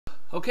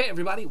Okay,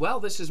 everybody. Well,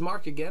 this is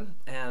Mark again,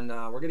 and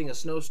we're getting a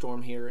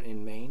snowstorm here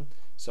in Maine.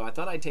 So I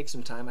thought I'd take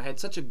some time. I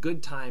had such a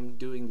good time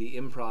doing the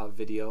improv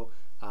video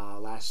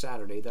last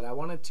Saturday that I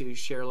wanted to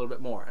share a little bit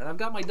more. And I've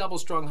got my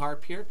double-strung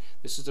harp here.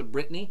 This is a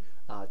Brittany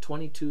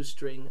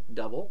 22-string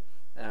double,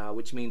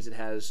 which means it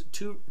has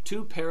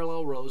two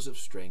parallel rows of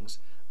strings,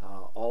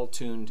 all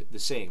tuned the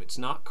same. It's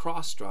not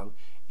cross-strung.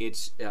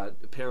 It's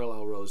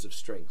parallel rows of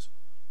strings.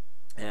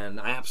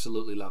 And I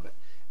absolutely love it.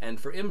 And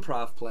for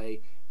improv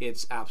play,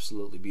 it's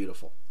absolutely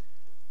beautiful.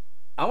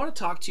 I want to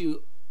talk to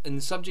you in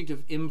the subject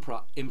of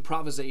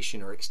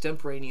improvisation or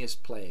extemporaneous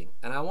playing,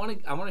 and I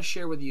want to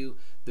share with you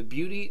the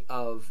beauty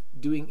of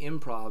doing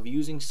improv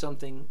using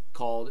something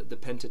called the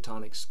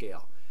pentatonic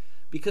scale.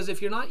 Because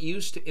if you're not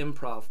used to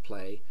improv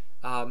play,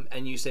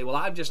 and you say, well,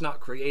 I'm just not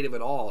creative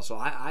at all, so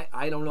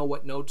I don't know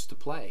what notes to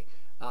play,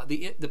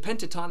 the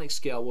pentatonic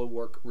scale will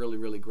work really,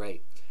 really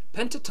great.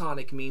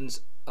 Pentatonic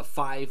means a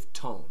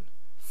five-tone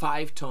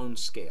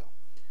scale.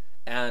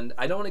 And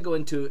I don't want to go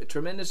into a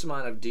tremendous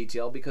amount of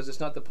detail because it's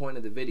not the point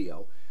of the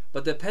video,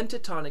 but the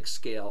pentatonic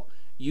scale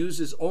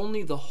uses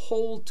only the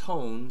whole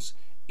tones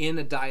in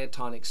a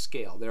diatonic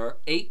scale. There are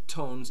 8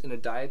 tones in a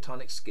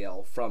diatonic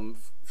scale from,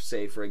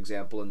 say, for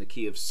example, in the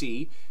key of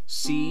C.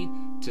 C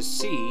to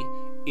C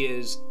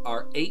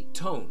are 8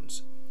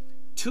 tones.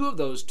 2 of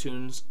those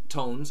tones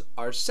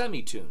are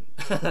semitone.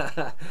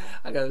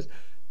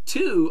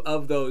 2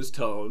 of those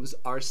tones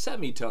are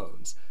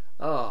semitones.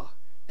 Oh,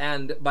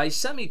 and by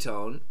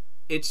semitone,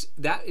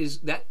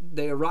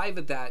 they arrive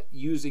at that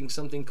using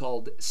something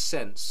called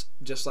cents,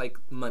 just like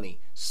money.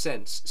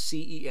 Cents,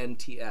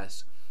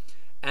 C-E-N-T-S.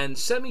 And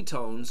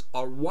semitones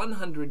are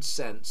 100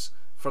 cents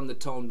from the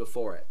tone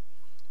before it.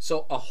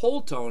 So a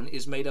whole tone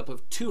is made up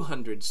of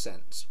 200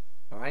 cents.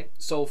 All right?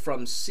 So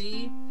from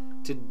C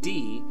to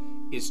D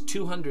is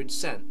 200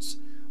 cents,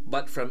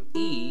 but from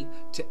E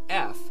to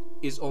F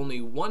is only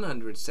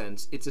 100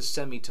 cents. It's a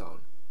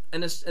semitone.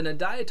 And a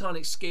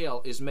diatonic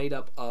scale is made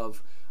up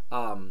of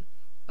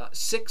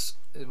 6,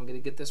 am I going to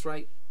get this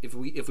right? If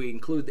we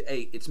include the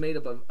 8, it's made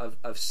up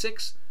of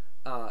 6,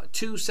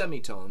 2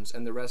 semitones,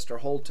 and the rest are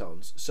whole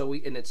tones. So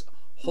and it's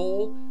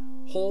whole,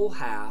 whole,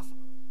 half,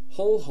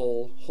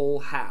 whole,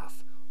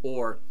 half,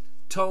 or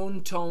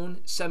tone,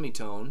 tone,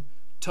 semitone,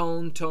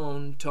 tone,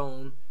 tone,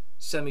 tone,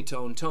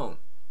 semitone, tone.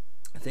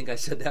 I think I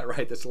said that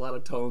right. That's a lot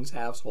of tones,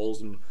 halves,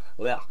 wholes, and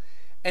well.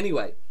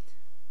 Anyway,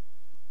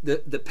 the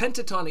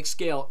pentatonic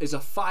scale is a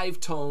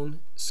 5-tone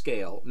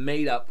scale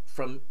made up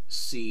from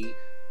C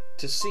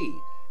to C,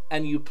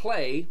 and you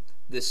play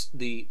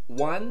the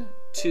 1,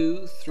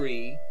 2,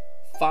 3,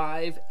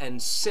 5,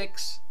 and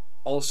 6,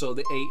 also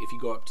the 8 if you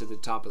go up to the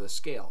top of the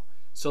scale.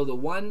 So the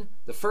 1,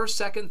 the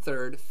 1st, 2nd,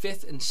 3rd,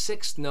 5th, and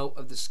 6th note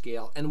of the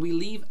scale, and we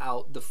leave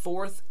out the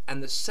 4th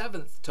and the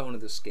 7th tone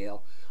of the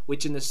scale,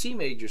 which in the C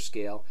major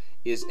scale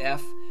is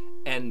F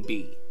and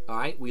B. All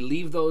right, we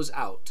leave those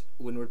out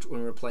when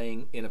we're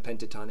playing in a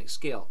pentatonic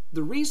scale.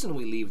 The reason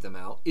we leave them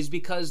out is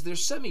because they're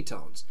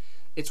semitones.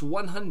 It's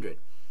 100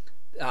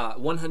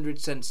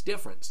 cents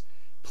difference.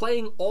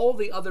 Playing all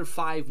the other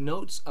 5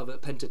 notes of a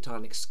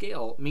pentatonic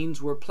scale means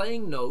we're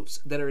playing notes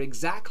that are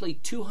exactly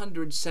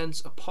 200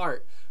 cents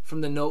apart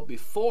from the note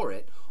before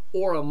it,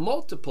 or a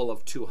multiple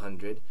of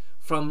 200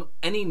 from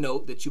any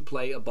note that you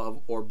play above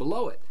or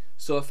below it.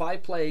 So if I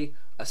play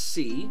a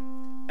C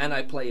and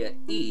I play a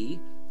E,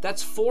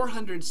 that's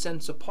 400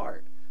 cents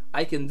apart.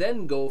 I can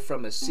then go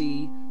from a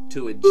C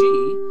to a G,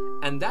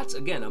 and that's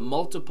again a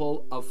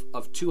multiple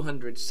of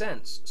 200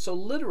 cents. So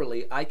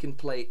literally I can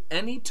play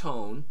any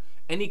tone,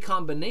 any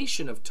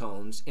combination of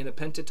tones in a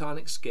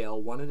pentatonic scale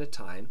one at a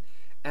time,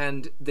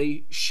 and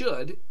they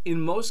should,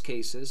 in most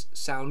cases,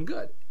 sound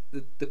good.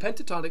 The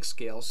pentatonic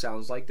scale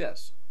sounds like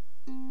this.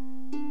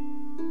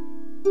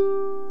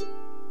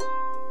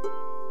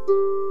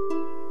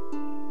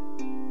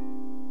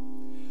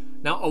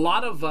 Now, a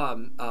lot of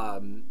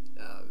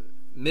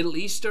Middle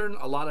Eastern,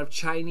 a lot of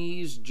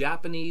Chinese,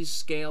 Japanese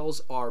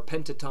scales are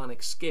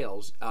pentatonic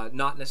scales,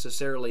 not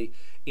necessarily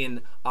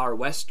in our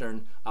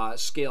Western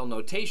scale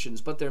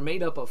notations, but they're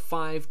made up of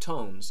 5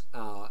 tones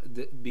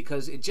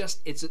because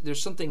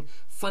there's something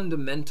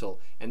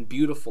fundamental and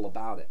beautiful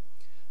about it.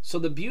 So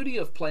the beauty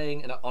of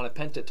playing on a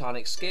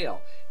pentatonic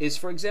scale is,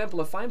 for example,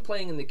 if I'm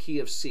playing in the key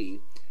of C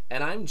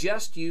and I'm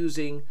just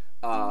using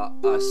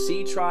a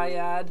C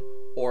triad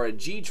or a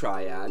G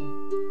triad,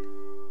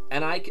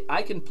 and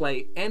I can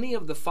play any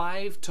of the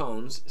 5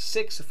 tones,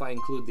 6 if I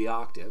include the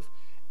octave,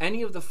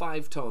 any of the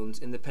 5 tones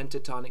in the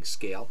pentatonic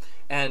scale,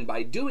 and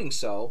by doing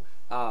so,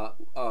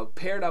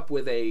 paired up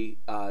with a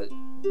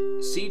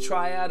C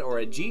triad or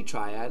a G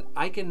triad,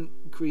 I can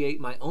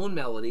create my own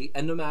melody,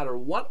 and no matter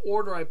what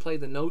order I play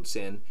the notes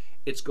in,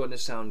 it's going to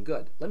sound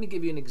good. Let me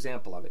give you an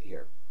example of it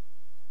here.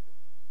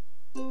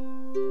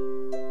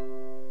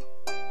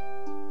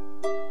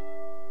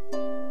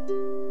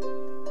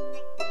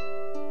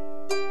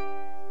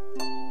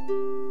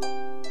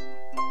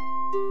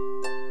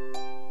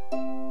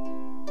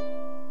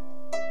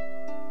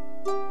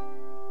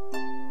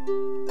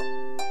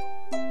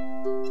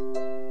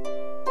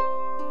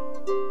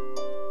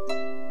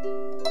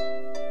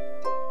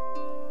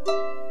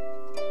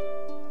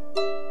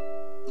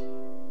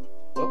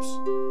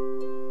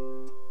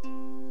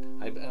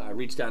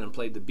 reached down and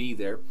played the B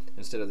there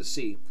instead of the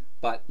C.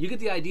 But you get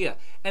the idea.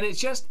 And it's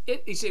just,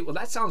 you say, well,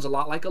 that sounds a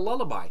lot like a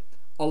lullaby.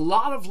 A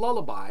lot of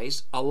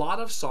lullabies, a lot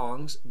of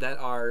songs that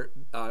are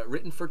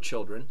written for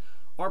children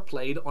are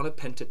played on a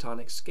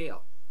pentatonic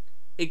scale.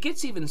 It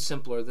gets even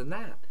simpler than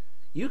that.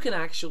 You can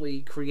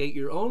actually create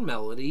your own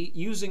melody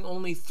using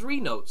only 3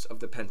 notes of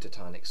the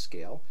pentatonic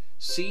scale,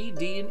 C,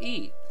 D, and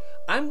E.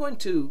 I'm going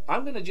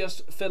to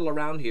just fiddle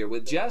around here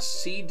with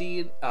just C, D,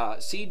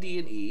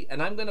 and E,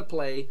 and I'm going to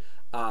play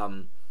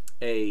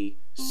a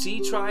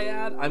C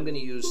triad. I'm going to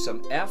use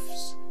some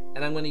Fs,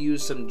 and I'm going to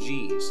use some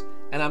Gs.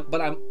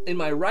 But I'm in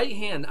my right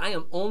hand, I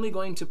am only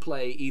going to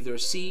play either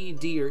C,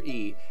 D, or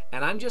E,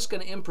 and I'm just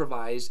going to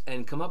improvise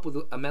and come up with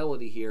a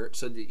melody here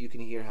so that you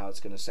can hear how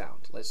it's going to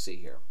sound. Let's see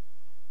here.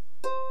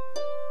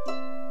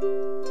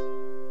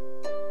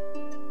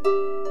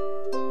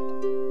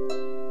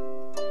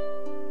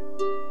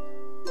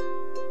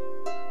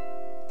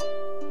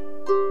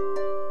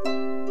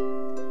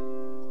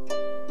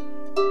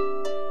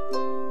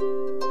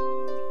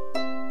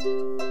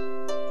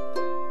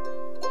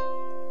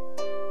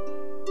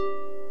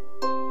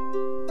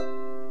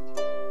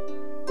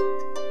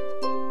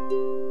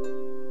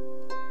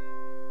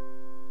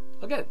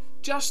 Again,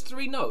 just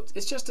 3 notes.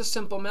 It's just a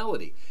simple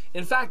melody.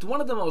 In fact, one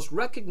of the most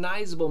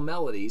recognizable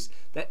melodies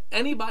that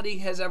anybody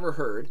has ever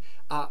heard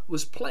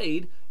was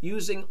played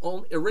using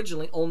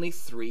originally only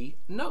 3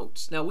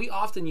 notes. Now, we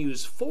often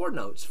use 4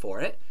 notes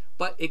for it,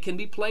 but it can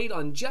be played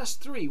on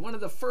just 3. One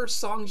of the first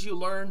songs you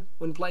learn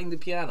when playing the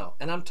piano.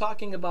 And I'm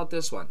talking about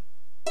this one.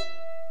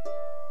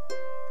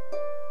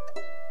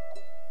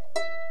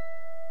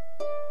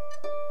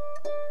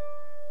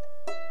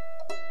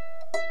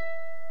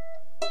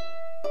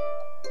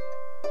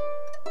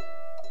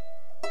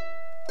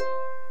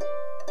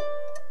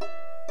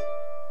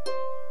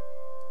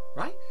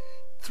 Right?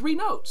 3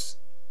 notes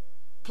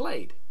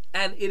played,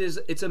 and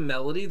it's a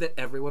melody that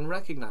everyone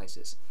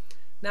recognizes.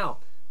 Now,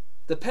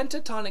 the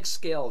pentatonic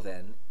scale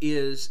then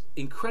is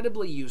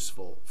incredibly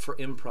useful for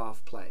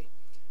improv play,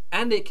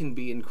 and it can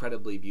be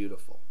incredibly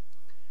beautiful.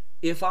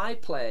 If I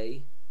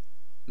play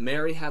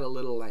Mary Had a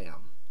Little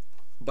Lamb,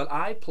 but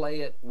I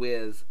play it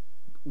with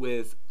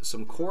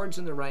some chords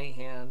in the right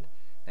hand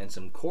and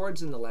some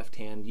chords in the left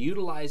hand,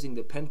 utilizing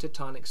the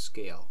pentatonic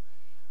scale,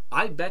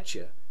 I bet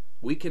you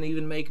we can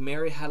even make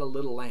Mary Had a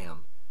Little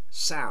Lamb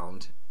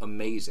sound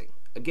amazing.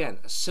 Again,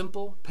 a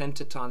simple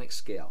pentatonic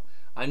scale.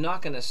 I'm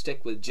not going to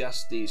stick with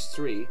just these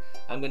 3.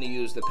 I'm going to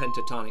use the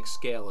pentatonic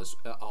scale as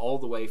all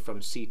the way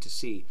from C to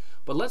C.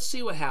 But let's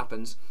see what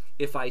happens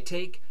if I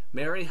take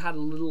Mary Had a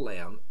Little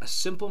Lamb, a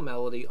simple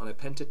melody on a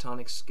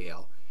pentatonic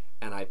scale,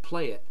 and I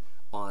play it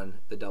on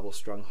the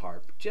double-strung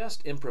harp,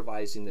 just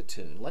improvising the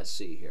tune. Let's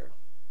see here.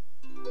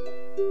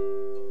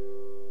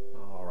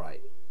 All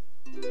right.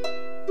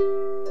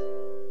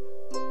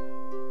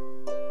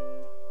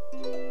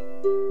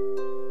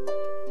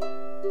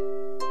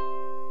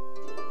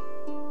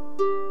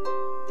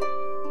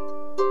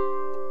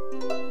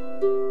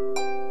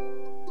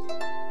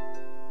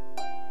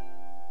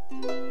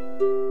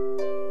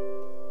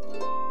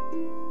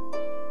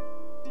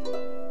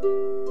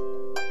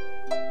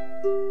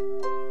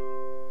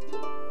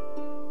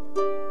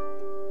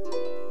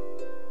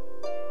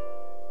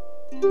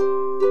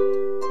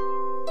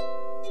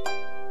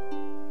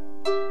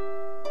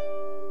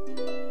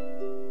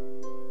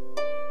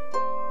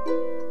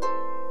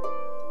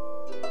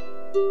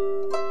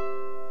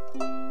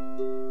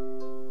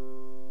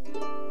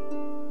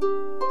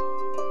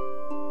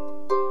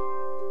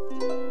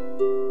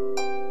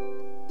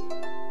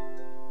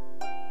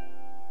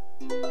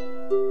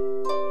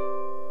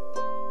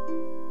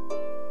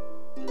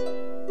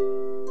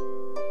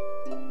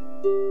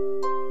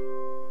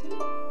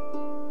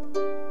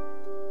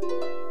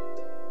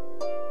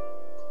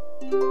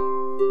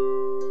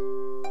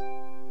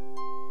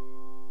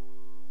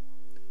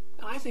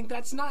 I think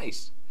that's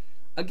nice.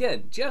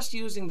 Again, just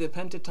using the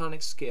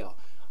pentatonic scale,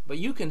 but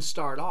you can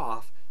start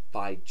off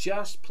by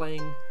just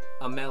playing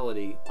a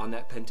melody on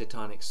that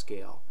pentatonic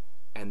scale,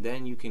 and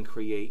then you can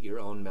create your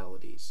own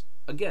melodies.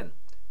 Again,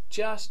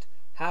 just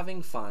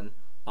having fun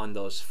on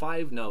those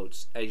 5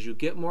 notes as you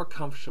get more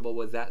comfortable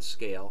with that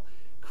scale,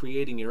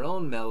 creating your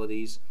own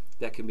melodies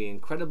that can be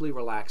incredibly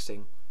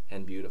relaxing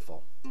and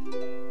beautiful.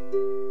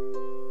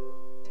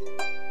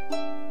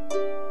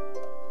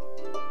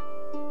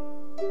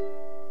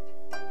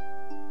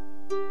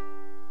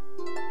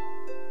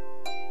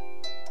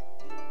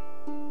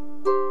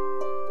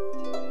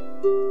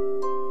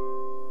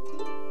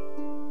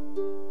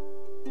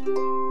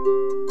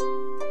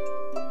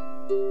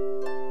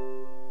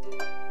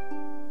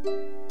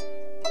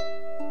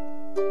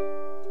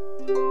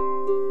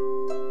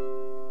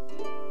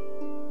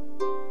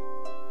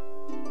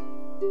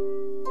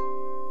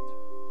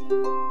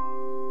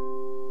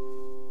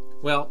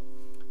 Well,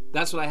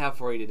 that's what I have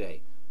for you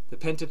today. The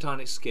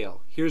pentatonic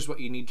scale. Here's what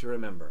you need to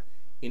remember.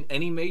 In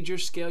any major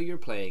scale you're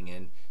playing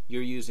in,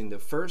 you're using the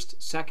 1st,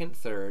 2nd,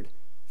 3rd,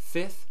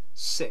 5th,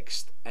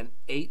 6th, and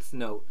 8th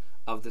note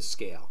of the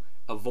scale.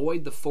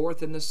 Avoid the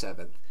 4th and the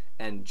 7th,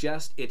 and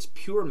just, it's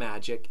pure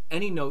magic.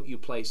 Any note you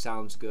play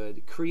sounds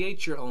good.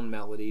 Create your own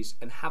melodies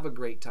and have a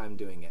great time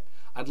doing it.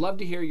 I'd love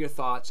to hear your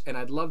thoughts, and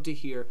I'd love to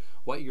hear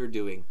what you're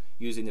doing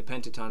using the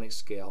pentatonic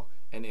scale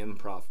and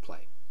improv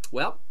play.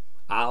 Well,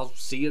 I'll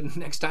see you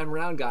next time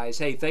around, guys.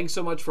 Hey, thanks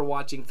so much for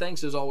watching.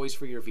 Thanks as always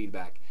for your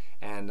feedback.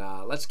 And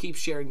let's keep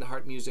sharing the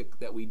heart music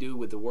that we do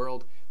with the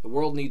world. The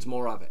world needs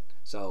more of it.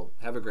 So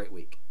have a great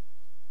week.